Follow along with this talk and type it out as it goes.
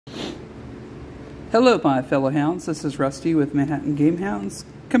Hello my fellow hounds, this is Rusty with Manhattan Game Hounds,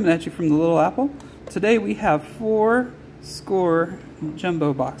 coming at you from the Little Apple. Today we have 4 score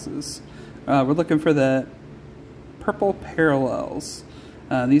jumbo boxes. We're looking for the purple parallels.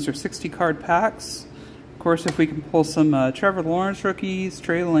 These are 60 card packs. Of course, if we can pull some Trevor Lawrence rookies,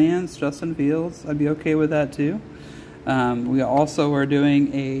 Trey Lance, Justin Fields, I'd be okay with that too. We also are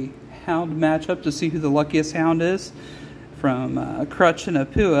doing a hound matchup to see who the luckiest hound is from Crutch and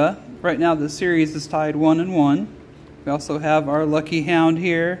Apua. Right now the series is tied 1-1. We also have our lucky hound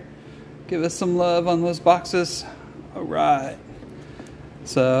here. Give us some love on those boxes. Alright.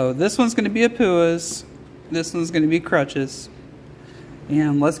 So this one's going to be Apua's. This one's going to be Crutch's.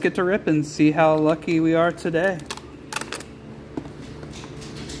 And let's get to ripping and see how lucky we are today.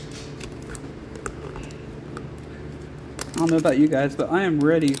 I don't know about you guys, but I am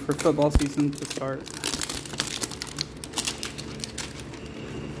ready for football season to start.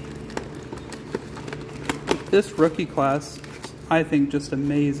 This rookie class, I think, just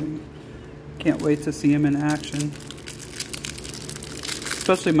amazing. Can't wait to see him in action.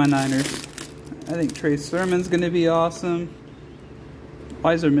 Especially my Niners. I think Trey Sermon's going to be awesome.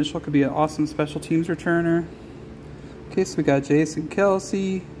 Liza Mitchell could be an awesome special teams returner. Okay, so we got Jason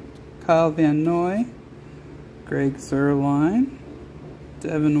Kelsey, Kyle Van Noy, Greg Zerline,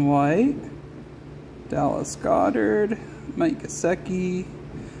 Devin White, Dallas Goedert, Mike Gesicki,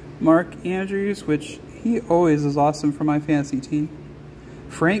 Mark Andrews, which he always is awesome for my fantasy team.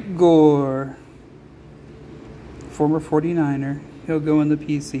 Frank Gore, former 49er. He'll go in the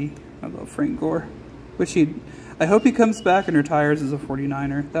PC. I love Frank Gore. I hope he comes back and retires as a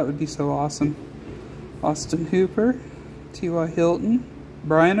 49er. That would be so awesome. Austin Hooper, T.Y. Hilton,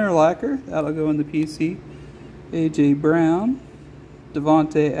 Brian Urlacher. That'll go in the PC. A.J. Brown,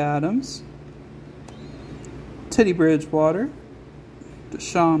 Devontae Adams, Teddy Bridgewater,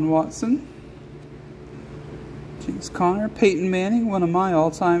 Deshaun Watson, James Conner, Peyton Manning, one of my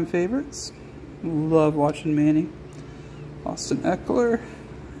all-time favorites. Love watching Manning. Austin Eckler,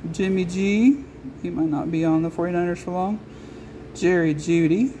 Jimmy G. He might not be on the 49ers for long. Jerry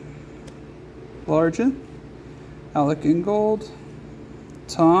Jeudy, Largent, Alec Ingold,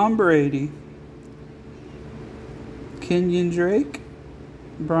 Tom Brady, Kenyon Drake,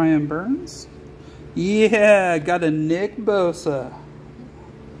 Brian Burns. Yeah, got a Nick Bosa.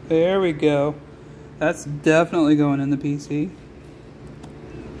 There we go. That's definitely going in the PC.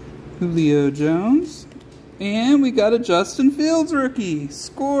 Julio Jones. And we got a Justin Fields rookie.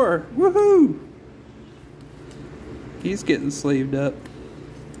 Score. Woohoo! He's getting sleeved up.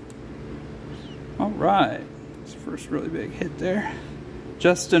 Alright. His first really big hit there.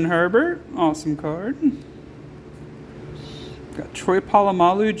 Justin Herbert. Awesome card. Got Troy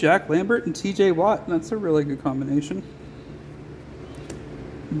Polamalu, Jack Lambert, and TJ Watt. That's a really good combination.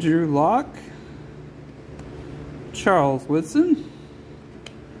 Drew Lock. Charles Woodson,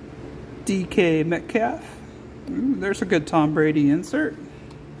 DK Metcalf. Ooh, there's a good Tom Brady insert.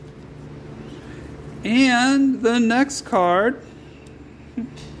 And the next card,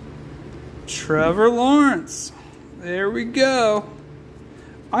 Trevor Lawrence. There we go.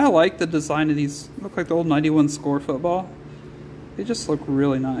 I like the design of these. Look like the old 91 score football. They just look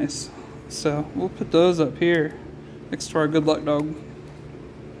really nice. So we'll put those up here next to our good luck dog.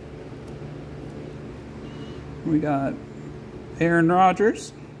 We got Aaron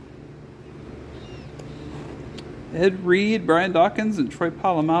Rodgers, Ed Reed, Brian Dawkins, and Troy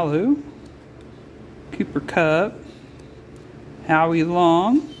Polamalu. Cooper Kupp, Howie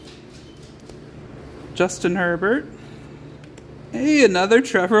Long, Justin Herbert. Hey, another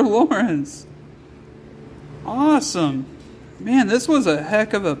Trevor Lawrence. Awesome. Man, this was a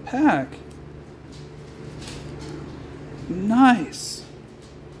heck of a pack. Nice.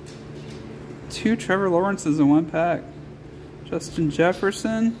 2 Trevor Lawrences in one pack. Justin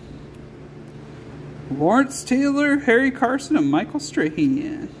Jefferson, Lawrence Taylor, Harry Carson, and Michael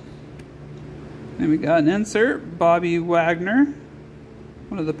Strahan. Then we got an insert, Bobby Wagner,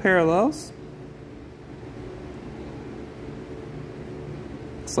 one of the parallels.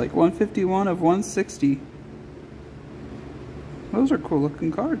 Looks like 151 of 160. Those are cool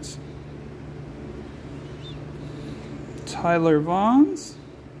looking cards. Tyler Vaughns,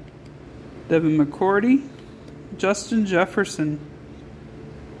 Devin McCourty, Justin Jefferson.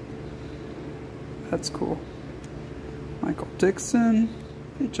 That's cool. Michael Dixon,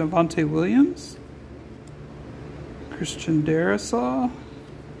 Javonte Williams, Christian Darrisaw,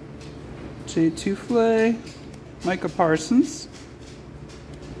 Jay Tufle, Micah Parsons,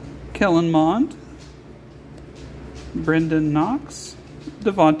 Kellen Mond, Brendan Knox,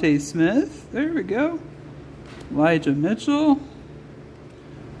 Devontae Smith. There we go. Elijah Mitchell,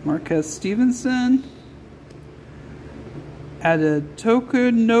 Marquez Stevenson.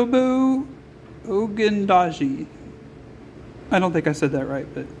 Adetokunbo Ogundaji. I don't think I said that right,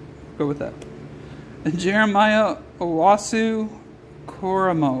 but go with that. And Jeremiah Owasu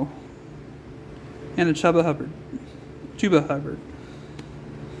Koramo. And a Chuba Hubbard.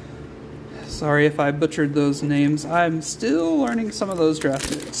 Sorry if I butchered those names. I'm still learning some of those draft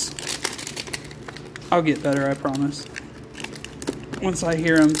picks. I'll get better, I promise. Once I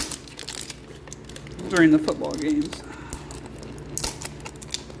hear them during the football games.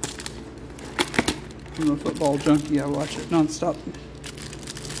 I'm a football junkie. I watch it nonstop.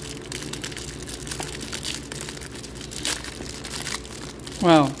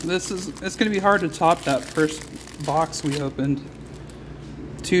 Wow, it's going to be hard to top that first box we opened.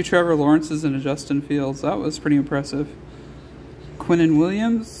 2 Trevor Lawrences and a Justin Fields. That was pretty impressive. Quinnen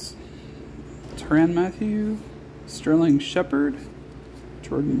Williams, Tyrann Mathieu, Sterling Shepard,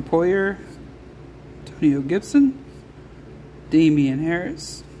 Jordan Poyer, Antonio Gibson, Damian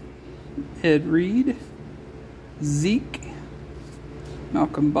Harris, Ed Reed, Zeke,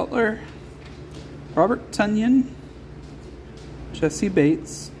 Malcolm Butler, Robert Tonyan, Jesse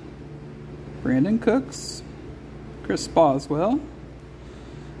Bates, Brandon Cooks, Chris Boswell,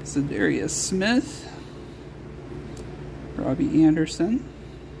 Za'Darius Smith, Robbie Anderson,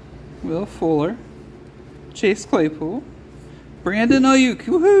 Will Fuller, Chase Claypool, Brandon Ayuk,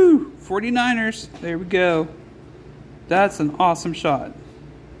 woohoo! 49ers, there we go. That's an awesome shot.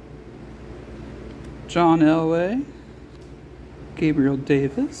 John Elway, Gabriel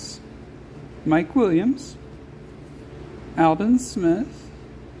Davis, Mike Williams, Aldon Smith,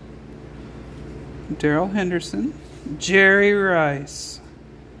 Darrell Henderson, Jerry Rice.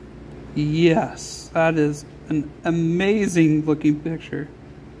 Yes, that is an amazing looking picture.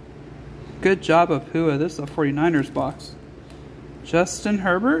 Good job, Apua. This is a 49ers box. Justin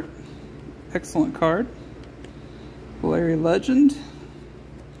Herbert, excellent card. Larry Legend,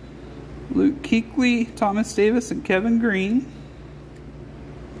 Luke Kuechly, Thomas Davis, and Kevin Green.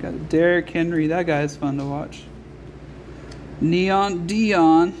 Got a Derrick Henry. That guy is fun to watch. Neon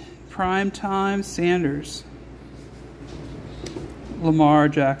Dion, Primetime Sanders, Lamar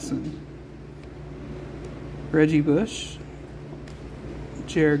Jackson, Reggie Bush,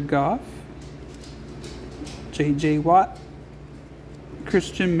 Jared Goff, J.J. Watt,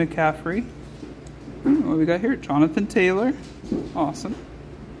 Christian McCaffrey. What we got here? Jonathan Taylor. Awesome.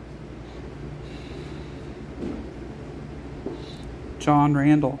 John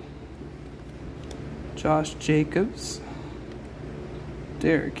Randall, Josh Jacobs,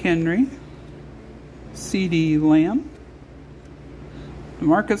 Derrick Henry, C.D. Lamb,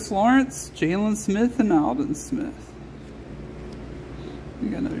 DeMarcus Lawrence, Jalen Smith, and Aldon Smith. We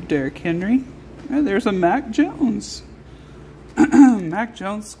got another Derrick Henry. And there's a Mac Jones. Mac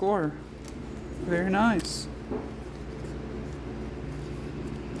Jones score. Very nice.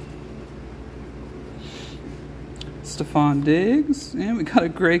 Stephon Diggs. And we got a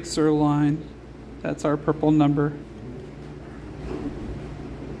Greg Zuerlein. That's our purple number.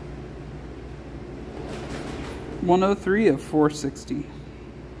 .103 of 460.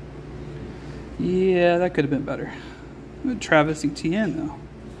 Yeah, that could have been better. Travis Etienne, though.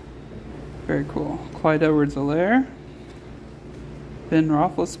 Very cool. Clyde Edwards-Helaire. Ben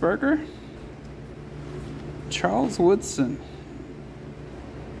Roethlisberger. Charles Woodson.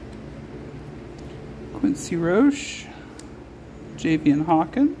 Quincy Roche. Javian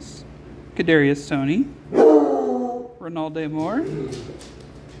Hawkins. Kadarius Toney. Ronaldo Moore.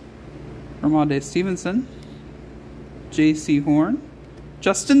 Ramondre Stevenson. J.C. Horn.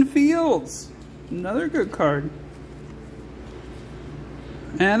 Justin Fields. Another good card.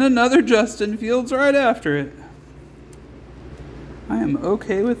 And another Justin Fields right after it. I am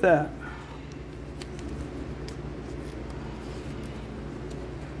okay with that.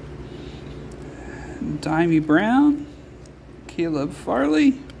 Dimey Brown, Caleb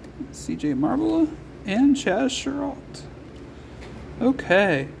Farley, CJ Marbula, and Chaz Sherratt.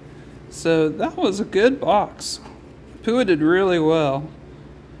 Okay, so that was a good box. Apua did really well.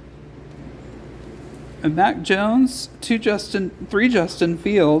 And Mac Jones, 3 Justin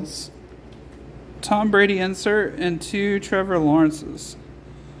Fields, Tom Brady insert, and 2 Trevor Lawrences.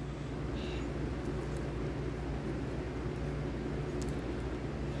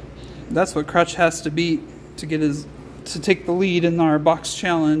 That's what Crutch has to beat to take the lead in our box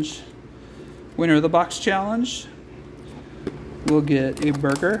challenge. Winner of the box challenge will get a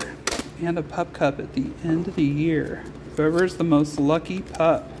burger and a pup cup at the end of the year. Whoever's the most lucky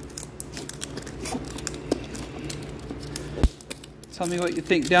pup. Tell me what you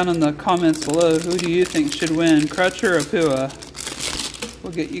think down in the comments below. Who do you think should win, Crutch or Apua?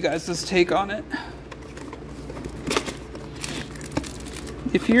 we'll get you guys' take on it.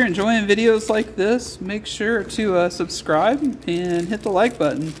 If you're enjoying videos like this, make sure to subscribe and hit the like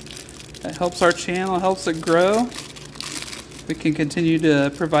button. That helps our channel, helps it grow. We can continue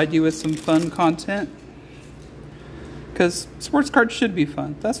to provide you with some fun content. Because sports cards should be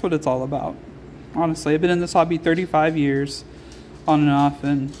fun. That's what it's all about. Honestly, I've been in this hobby 35 years, on and off,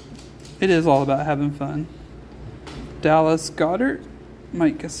 and it is all about having fun. Dallas Goddard,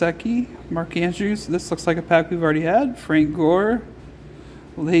 Mike Gesicki, Mark Andrews. This looks like a pack we've already had. Frank Gore,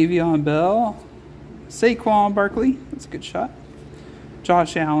 Le'Veon Bell, Saquon Barkley. That's a good shot.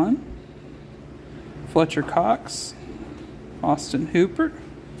 Josh Allen, Fletcher Cox, Austin Hooper,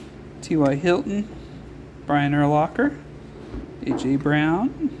 T.Y. Hilton, Brian Urlacher, A.J.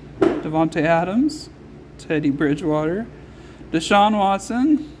 Brown, Devontae Adams, Teddy Bridgewater, Deshaun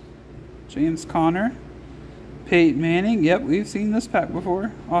Watson, James Conner, Peyton Manning. Yep, we've seen this pack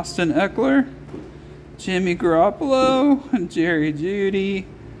before. Austin Eckler, Jimmy Garoppolo, Jerry Jeudy,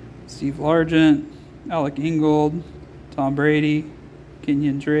 Steve Largent, Alec Ingold, Tom Brady,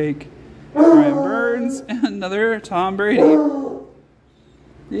 Kenyon Drake, Brian Burns, and another Tom Brady.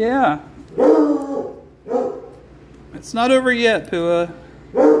 Yeah. It's not over yet, Pua.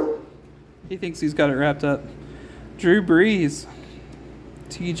 He thinks he's got it wrapped up. Drew Brees,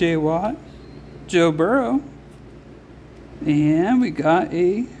 TJ Watt, Joe Burrow, and we got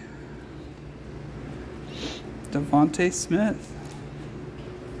a Devontae Smith.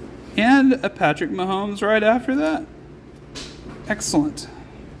 And a Patrick Mahomes right after that. Excellent.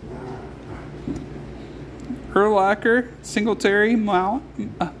 Urlacher, Singletary, Mack,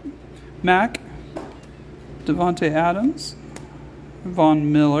 Devontae Adams,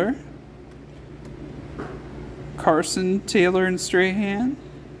 Von Miller, Carson, Taylor, and Strahan,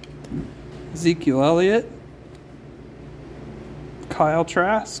 Ezekiel Elliott, Kyle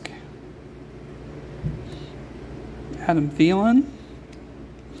Trask, Adam Thielen,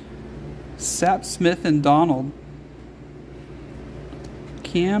 Sap Smith and Donald,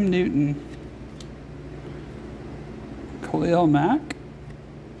 Cam Newton, Khalil Mack,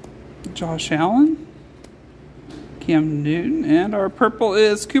 Josh Allen, Cam Newton, and our purple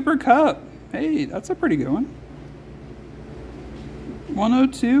is Cooper Kupp. Hey, that's a pretty good one.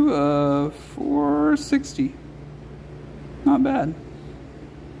 102 of 460. Not bad.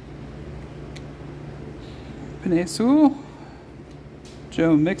 Penei Sewell,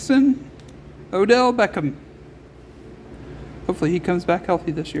 Joe Mixon, Odell Beckham. Hopefully he comes back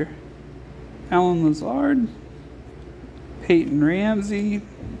healthy this year. Alan Lazard, Peyton Ramsey,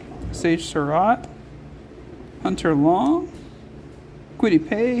 Sage Surratt, Hunter Long, Kwity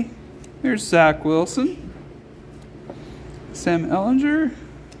Paye. There's Zach Wilson, Sam Ellinger,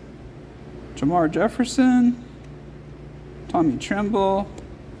 Jamar Jefferson, Tommy Tremble,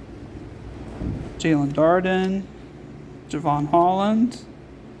 Jalen Darden, Javon Holland,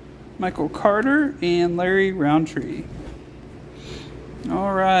 Michael Carter, and Larry Roundtree.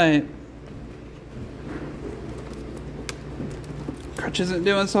 All right. Crutch isn't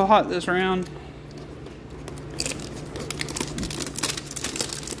doing so hot this round.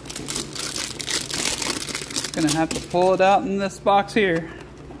 Gonna have to pull it out in this box here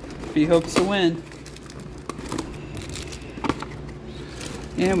if he hopes to win.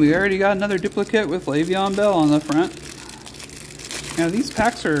 And we already got another duplicate with Le'Veon Bell on the front. Now these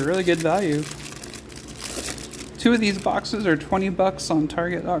packs are really good value. 2 of these boxes are 20 bucks on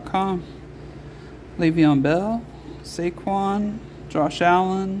Target.com. Le'Veon Bell, Saquon, Josh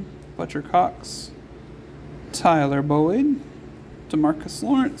Allen, Fletcher Cox, Tyler Boyd, DeMarcus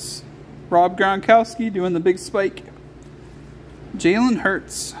Lawrence, Rob Gronkowski doing the big spike, Jalen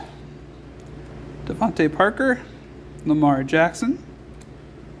Hurts, Devontae Parker, Lamar Jackson,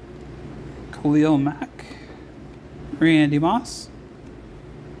 Khalil Mack, Randy Moss,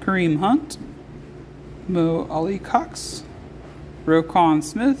 Kareem Hunt, Mo Ali Cox, Roquan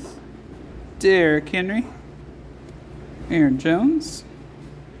Smith, Derrick Henry, Aaron Jones,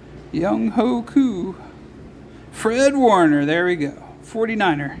 Young Ho Koo, Fred Warner, there we go,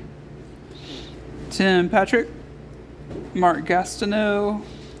 49er, Tim Patrick, Mark Gastineau,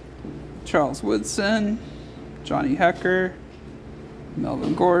 Charles Woodson, Johnny Hecker,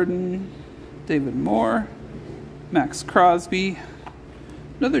 Melvin Gordon, David Moore, Max Crosby,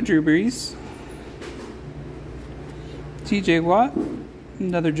 another Drew Brees, TJ Watt,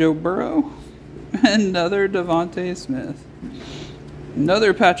 another Joe Burrow, another Devontae Smith,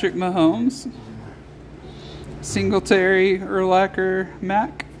 another Patrick Mahomes, Singletary, Urlacher,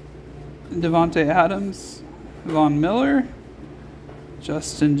 Mack, Devontae Adams, Von Miller,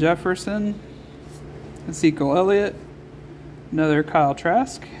 Justin Jefferson, Ezekiel Elliott, Another Kyle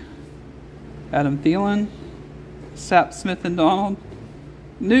Trask, Adam Thielen, Sap Smith and Donald,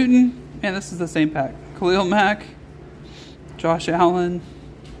 Newton, and this is the same pack. Khalil Mack, Josh Allen,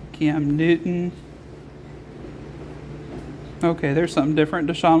 Cam Newton. Okay, there's something different.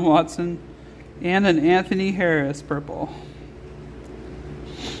 Deshaun Watson, and an Anthony Harris purple.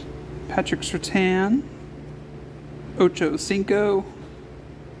 Patrick Surtain, Ocho Cinco,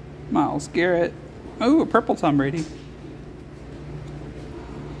 Myles Garrett. Oh, a purple Tom Brady.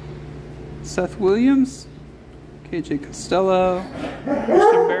 Seth Williams, KJ Costello,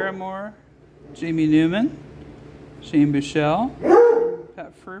 Christian Barrymore, Jamie Newman, Shane Buechele,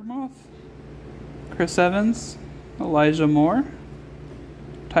 Pat Freiermuth, Chris Evans, Elijah Moore,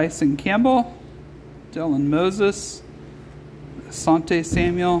 Tyson Campbell, Dylan Moses, Asante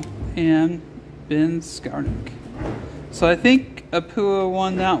Samuel, and Ben Skarnick. So I think Apua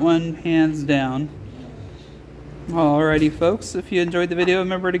won that one hands down. Alrighty folks, if you enjoyed the video,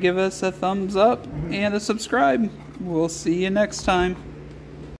 remember to give us a thumbs up and a subscribe. We'll see you next time.